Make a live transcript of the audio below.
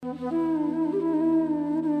ॐ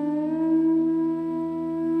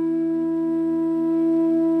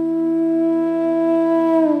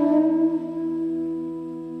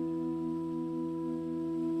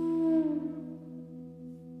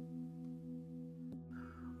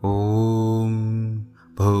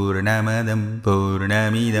पूर्णमदं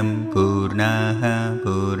पूर्णमिदं पूर्णाः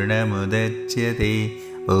पूर्णमुदच्यते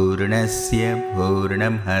पूर्णस्य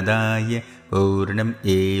पूर्णमदाय पूर्णम्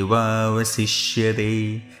एवावशिष्यते।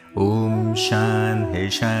 ॐ शान्तिः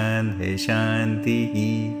शान्तिः शान्तिः।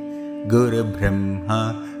 गुरुब्रह्मा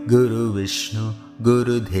गुरुविष्णु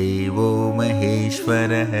गुरुदेवो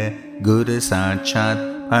महेश्वरः गुरुसाक्षात्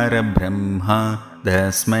परब्रह्मा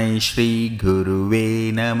तस्मै श्रीगुरुवे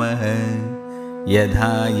नमः।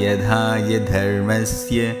 यथा यथा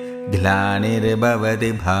धर्मस्य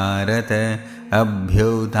ग्लानिर्भवति भारत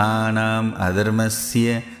अभ्युत्थानम् अधर्मस्य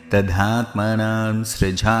तदात्मनां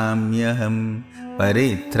सृजाम्यहं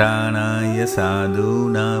परित्राणाय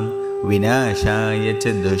साधूनां विनाशाय च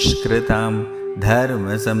दुष्कृतां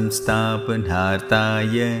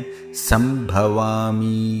धर्मसंस्थापनार्थाय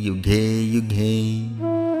सम्भवामि युगे युगे।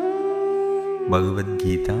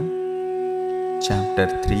 Bhagavad-gītā, Chapter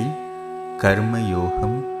 3, Karma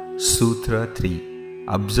Yogam, Sutra 3.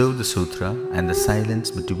 Observe the sutra and the silence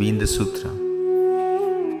between the sutra.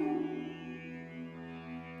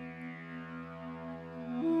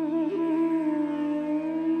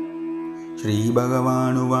 Shri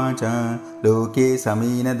Bhagavanuvāca Loke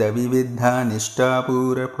Samina Davividha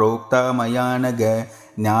Nishtapura Prokta Mayanaga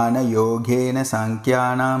Jnana Yogena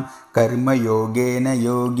Sankhyanam Karma Yogena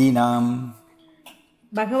Yoginam.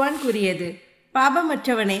 பகவான் கூறியது,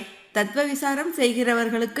 பாபமற்றவனே, தத்துவ விசாரம்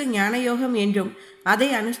செய்கிறவர்களுக்கு ஞானயோகம் என்றும் அதை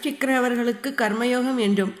அனுஷ்டிக்கிறவர்களுக்கு கர்மயோகம்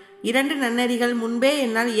என்றும் இரண்டு நன்னெறிகள் முன்பே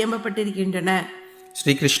என்னால் இயம்பப்பட்டிருக்கின்றன.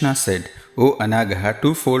 Sri Krishna said, O Anagaha,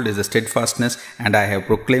 twofold is the steadfastness, and I have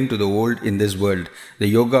proclaimed to the old in this world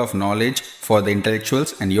the yoga of knowledge for the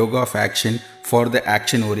intellectuals and yoga of action for the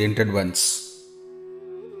action-oriented ones.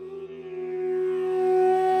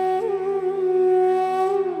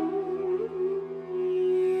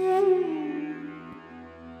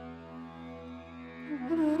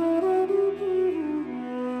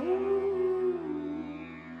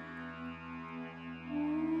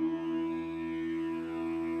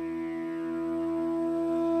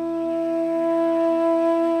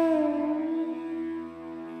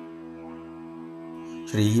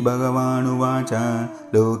 Shri Bhagavanuvāca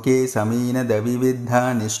Loke Samina Davividha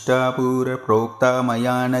Nishtapura Prokta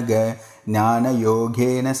Mayanaga Jnana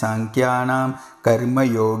Yogena Sankhyanam Karma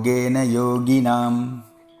Yogena Yoginam.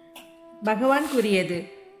 பகவான் கூறியது,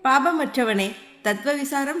 பாபமற்றவனே, தத்துவ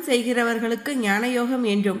விசாரம் செய்கிறவர்களுக்கு ஞானயோகம்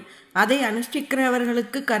என்றும் அதை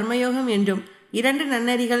அனுஷ்டிக்கிறவர்களுக்கு கர்மயோகம் என்றும் இரண்டு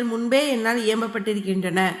நன்னெறிகள் முன்பே என்னால்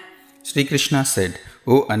இயம்பப்பட்டிருக்கின்றன. Sri Krishna said,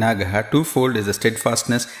 O Anagaha, twofold is the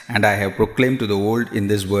steadfastness, and I have proclaimed to the old in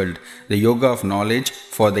this world the yoga of knowledge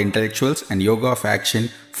for the intellectuals and yoga of action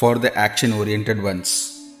for the action-oriented ones.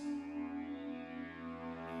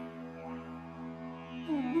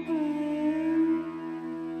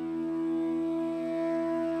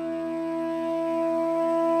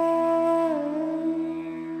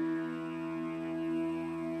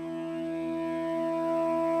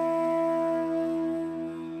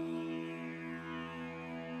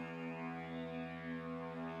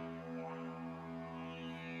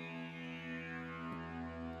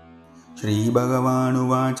 Shri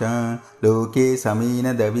Bhagavanuvāca Loke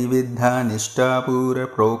Samina Davividha Nishtapura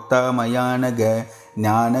Prokta Mayanaga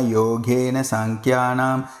Jnana Yogena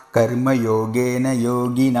Sankhyanam Karma Yogena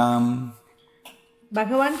Yoginam.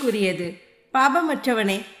 பகவான் கூறியது,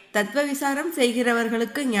 பாபமற்றவனே, தத்துவ விசாரம்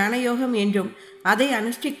செய்கிறவர்களுக்கு ஞானயோகம் என்றும் அதை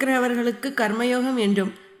அனுஷ்டிக்கிறவர்களுக்கு கர்மயோகம்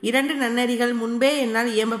என்றும் இரண்டு நன்னெறிகள் முன்பே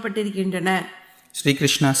என்னால் இயம்பப்பட்டிருக்கின்றன. Sri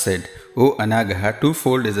Krishna said, O Anagaha,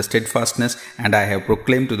 twofold is the steadfastness, and I have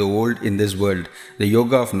proclaimed to the old in this world the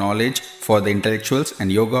yoga of knowledge for the intellectuals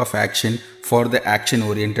and yoga of action for the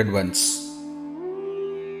action-oriented ones.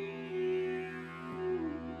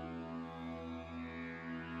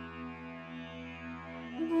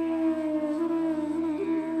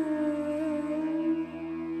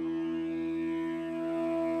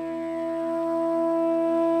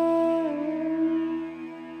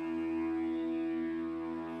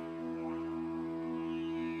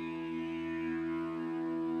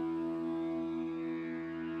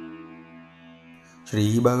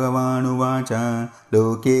 Shri Bhagavanuvāca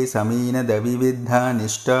Loke Samina Davividha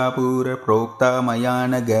Nishtapura Prokta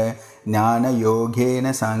Mayanaga Jnana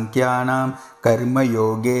Yogena Sankhyanam Karma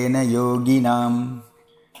Yogena Yoginam.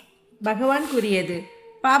 பகவான் கூறியது,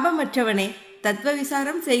 பாபமற்றவனே, தத்துவ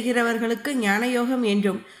விசாரம் செய்கிறவர்களுக்கு ஞானயோகம்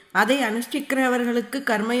என்றும் அதை அனுஷ்டிக்கிறவர்களுக்கு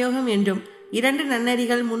கர்மயோகம் என்றும் இரண்டு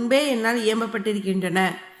நன்னெறிகள் முன்பே என்னால் இயம்பப்பட்டிருக்கின்றன.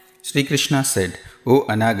 Sri Krishna said, O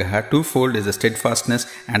Anagaha, twofold is the steadfastness,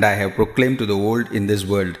 and I have proclaimed to the old in this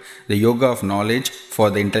world the yoga of knowledge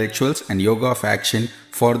for the intellectuals and yoga of action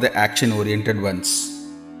for the action-oriented ones.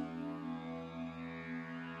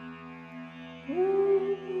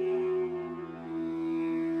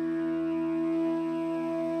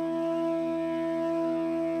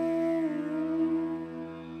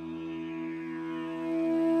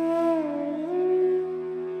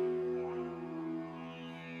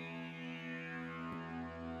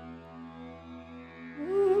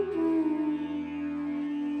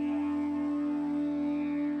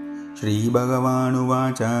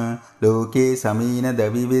 श्रीभगवानुवाच लोके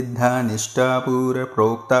समीनदविविद्धा निष्ठापूर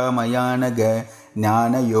प्रोक्ता मया नघ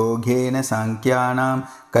ज्ञानयोगेन साङ्ख्यानां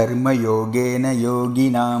कर्मयोगेन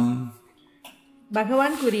योगिनाम्.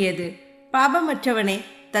 பகவான் கூறியது, பாபமற்றவனே,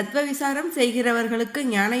 தத்துவ விசாரம் செய்கிறவர்களுக்கு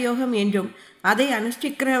ஞானயோகம் என்றும் அதை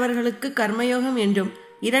அனுஷ்டிக்கிறவர்களுக்கு கர்மயோகம் என்றும்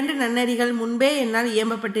இரண்டு நன்னெறிகள் முன்பே என்னால்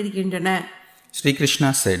இயம்பப்பட்டிருக்கின்றன. Sri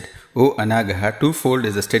Krishna said, O Anagaha, twofold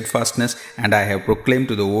is the steadfastness, and I have proclaimed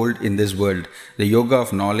to the old in this world the yoga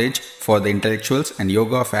of knowledge for the intellectuals and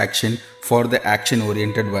yoga of action for the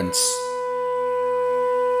action-oriented ones.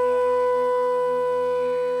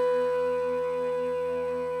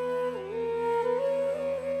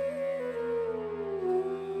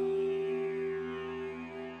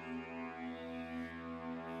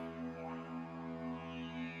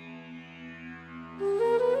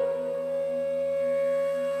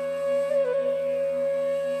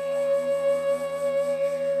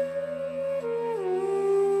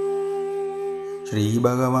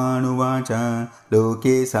 श्रीभगवानुवाच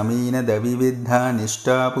लोके समीनदविविद्धा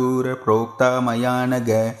निष्ठापूर प्रोक्ता मया नघ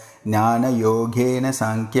ज्ञानयोगेन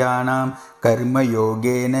साङ्ख्यानां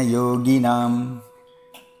कर्मयोगेन योगिनाम्.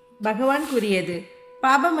 பகவான் கூறியது,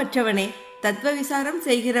 பாபமற்றவனே, தத்துவ விசாரம்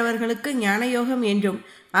செய்கிறவர்களுக்கு ஞானயோகம் என்றும்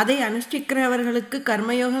அதை அனுஷ்டிக்கிறவர்களுக்கு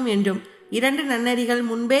கர்மயோகம் என்றும் இரண்டு நன்னெறிகள்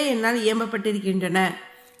முன்பே என்னால் இயம்பப்பட்டிருக்கின்றன.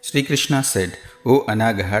 Sri Krishna said, O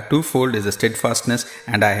Anagaha, twofold is the steadfastness,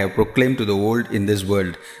 and I have proclaimed to the old in this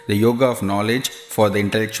world the yoga of knowledge for the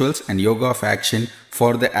intellectuals and yoga of action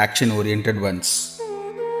for the action-oriented ones.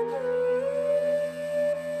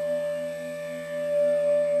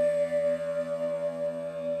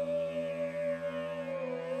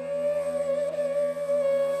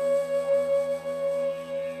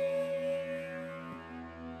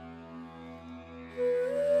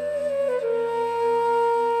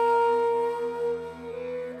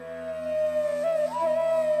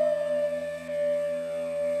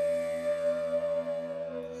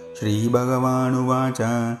 श्रीभगवानुवाच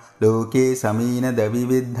लोके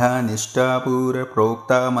समीनदविविद्धा निष्ठापूर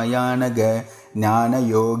प्रोक्ता मया नघ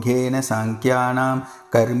ज्ञानयोगेन साङ्ख्यानां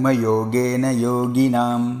कर्मयोगेन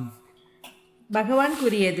योगिनाम्. பகவான்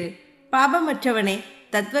கூறியது, பாபமற்றவனே,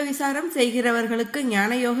 தத்துவ விசாரம் செய்கிறவர்களுக்கு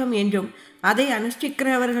ஞானயோகம் என்றும் அதை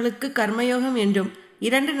அனுஷ்டிக்கிறவர்களுக்கு கர்மயோகம் என்றும்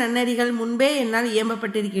இரண்டு நன்னெறிகள் முன்பே என்னால்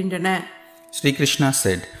இயம்பப்பட்டிருக்கின்றன. Sri Krishna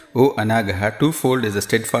said, O Anagaha, twofold is the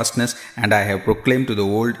steadfastness, and I have proclaimed to the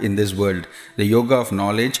old in this world the yoga of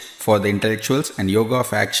knowledge for the intellectuals and yoga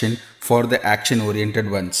of action for the action-oriented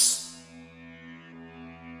ones.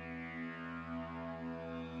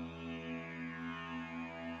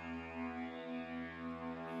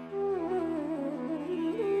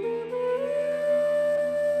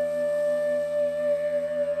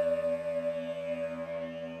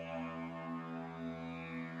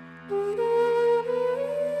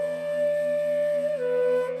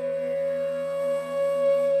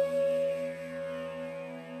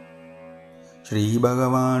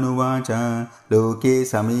 श्रीभगवानुवाच लोके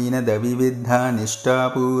समीनदविविद्धा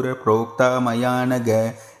निष्ठापूर प्रोक्ता मया नघ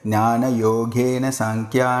ज्ञानयोगेन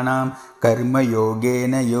साङ्ख्यानां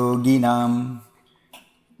कर्मयोगेन योगिनाम्.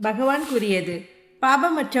 பகவான் கூறியது,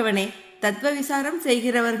 பாபமற்றவனே, தத்துவ விசாரம்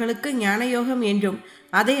செய்கிறவர்களுக்கு ஞானயோகம் என்றும்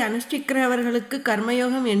அதை அனுஷ்டிக்கிறவர்களுக்கு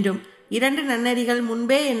கர்மயோகம் என்றும் இரண்டு நன்னெறிகள்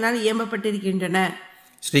முன்பே என்னால் இயம்பப்பட்டிருக்கின்றன.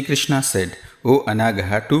 Sri Krishna said, O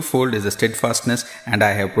Anagaha, twofold is the steadfastness, and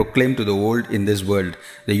I have proclaimed to the old in this world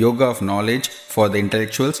the yoga of knowledge for the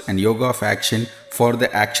intellectuals and yoga of action for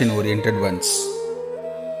the action-oriented ones.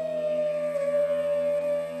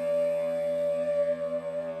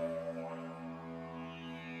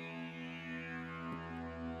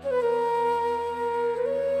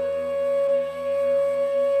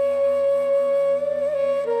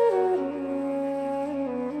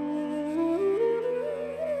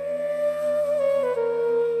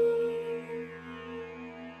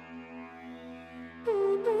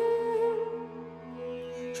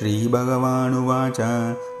 श्रीभगवानुवाच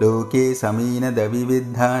लोके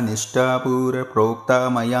समीनदविविद्धा निष्ठापूर्वप्रोक्ता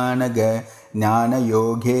मया नघ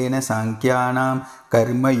ज्ञानयोगेन साङ्ख्यानां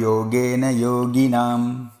कर्मयोगेन योगिनाम्.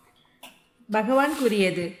 பகவான்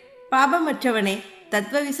கூறியது, பாபமற்றவனே,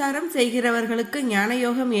 தத்துவ விசாரம் செய்கிறவர்களுக்கு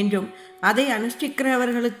ஞானயோகம் என்றும் அதை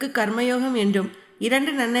அனுஷ்டிக்கிறவர்களுக்கு கர்மயோகம் என்றும்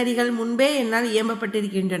இரண்டு நன்னெறிகள் முன்பே என்னால்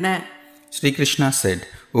இயம்பப்பட்டிருக்கின்றன. Sri Krishna said,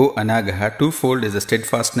 O Anagaha, twofold is the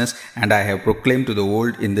steadfastness, and I have proclaimed to the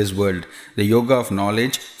old in this world the yoga of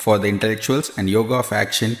knowledge for the intellectuals and yoga of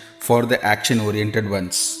action for the action-oriented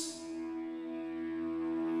ones.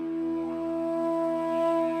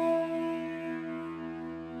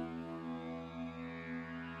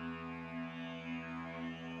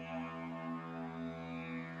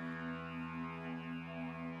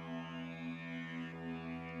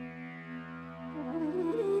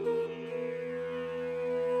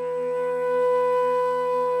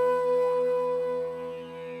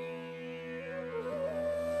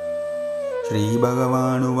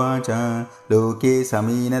 श्रीभगवानुवाच लोके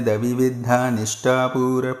समीनदविविद्धा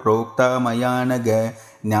निष्ठापूर्वप्रोक्ता मया नघ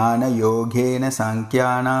ज्ञानयोगेन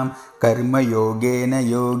साङ्ख्यानां कर्मयोगेन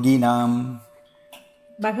योगिनाम्.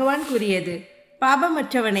 பகவான் கூறியது,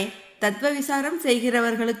 பாபமற்றவனே, தத்துவ விசாரம்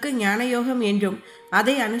செய்கிறவர்களுக்கு ஞானயோகம் என்றும்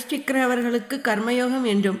அதை அனுஷ்டிக்கிறவர்களுக்கு கர்மயோகம்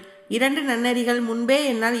என்றும் இரண்டு நன்னெறிகள் முன்பே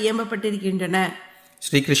என்னால் இயம்பப்பட்டிருக்கின்றன.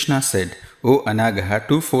 Sri Krishna said, O Anagaha,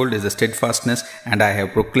 twofold is the steadfastness, and I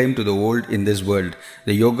have proclaimed to the old in this world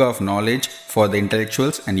the yoga of knowledge for the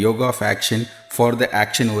intellectuals and yoga of action for the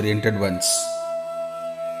action-oriented ones.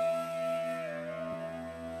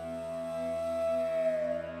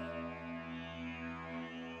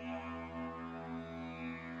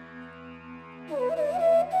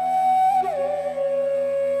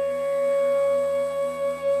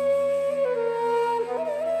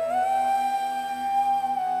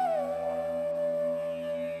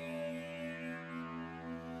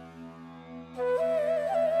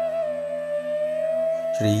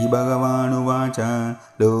 श्रीभगवानुवाच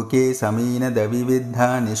लोके समीनदविविद्धा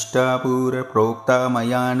निष्ठापूर्वप्रोक्ता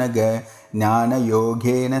मया नघ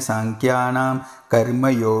ज्ञानयोगेन साङ्ख्यानां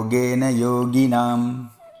कर्मयोगेन योगिनाम्.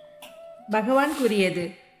 பகவான் கூறியது,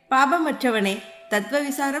 பாபமற்றவனே, தத்துவ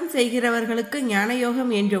விசாரம் செய்கிறவர்களுக்கு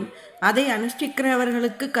ஞானயோகம் என்றும் அதை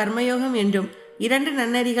அனுஷ்டிக்கிறவர்களுக்கு கர்மயோகம் என்றும் இரண்டு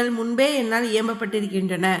நன்னெறிகள் முன்பே என்னால்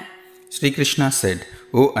இயம்பப்பட்டிருக்கின்றன. Sri Krishna said,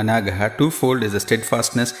 O Anagaha, twofold is the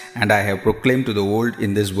steadfastness, and I have proclaimed to the old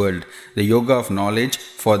in this world the yoga of knowledge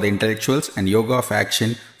for the intellectuals and yoga of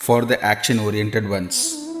action for the action-oriented ones.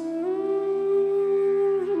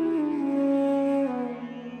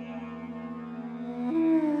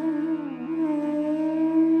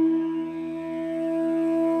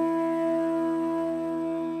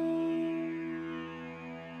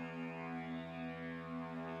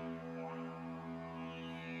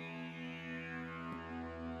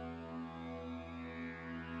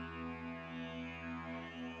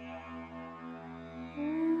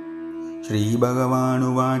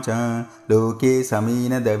 श्रीभगवानुवाच लोके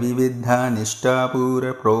समीनदविविद्धा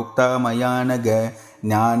निष्ठापूर्वप्रोक्ता मया नघ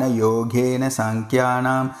ज्ञानयोगेन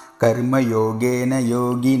साङ्ख्यानां कर्मयोगेन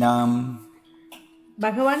योगिनाम्.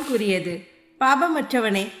 பகவான் கூறியது,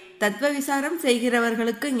 பாபமற்றவனே, தத்துவ விசாரம்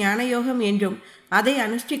செய்கிறவர்களுக்கு ஞானயோகம் என்றும் அதை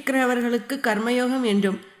அனுஷ்டிக்கிறவர்களுக்கு கர்மயோகம்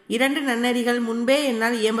என்றும் இரண்டு நன்னெறிகள் முன்பே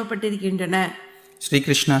என்னால் இயம்பப்பட்டிருக்கின்றன. Sri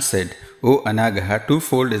Krishna said, O Anagaha,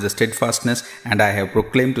 twofold is the steadfastness, and I have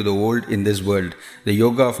proclaimed to the old in this world the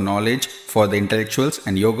yoga of knowledge for the intellectuals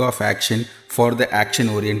and yoga of action for the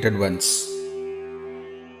action-oriented ones.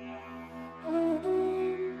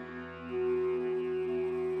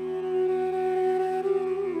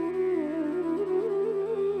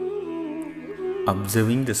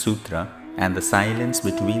 Observing the sutra and the silence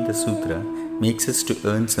between the sutra makes us to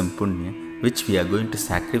earn some punya which we are going to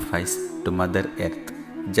sacrifice to Mother Earth.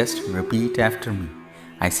 Just repeat after me.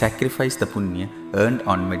 I sacrifice the punya earned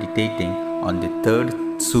on meditating on the third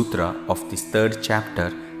sutra of this third chapter,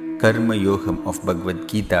 Karma Yogam of Bhagavad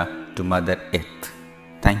Gita, to Mother Earth.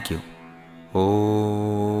 Thank you.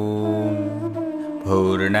 Om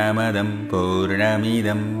Purnamadam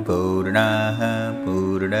Purnamidam Purnaha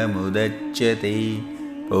Purnamudachyate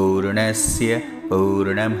Purnasya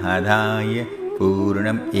Purnamhadaya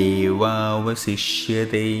Purnam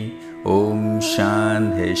Evavasishyate. Om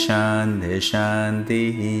Shanti Shanti Shanti.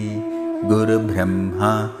 Guru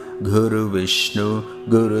Brahma Guru Vishnu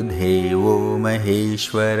Guru Devo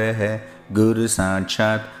Maheshwara Guru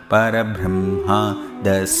Sakshat Parabrahma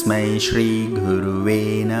Tasmai Shri Guruve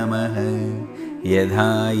Namaha.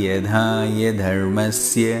 Yadha Yadha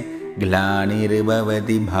Yadharmasya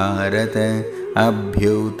Glanirvavati Bharata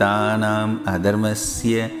Abhyutanam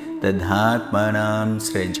Adharmasya तदात्मनां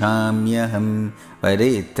सृजाम्यहं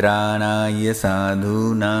परित्राणाय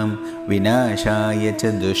साधूनां विनाशाय च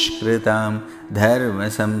दुष्कृतां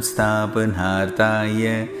धर्मसंस्थापनार्थाय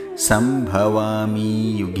संभवामि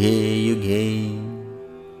युगे युगे.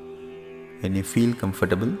 When you feel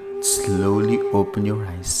comfortable, slowly open your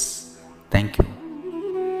eyes. Thank you.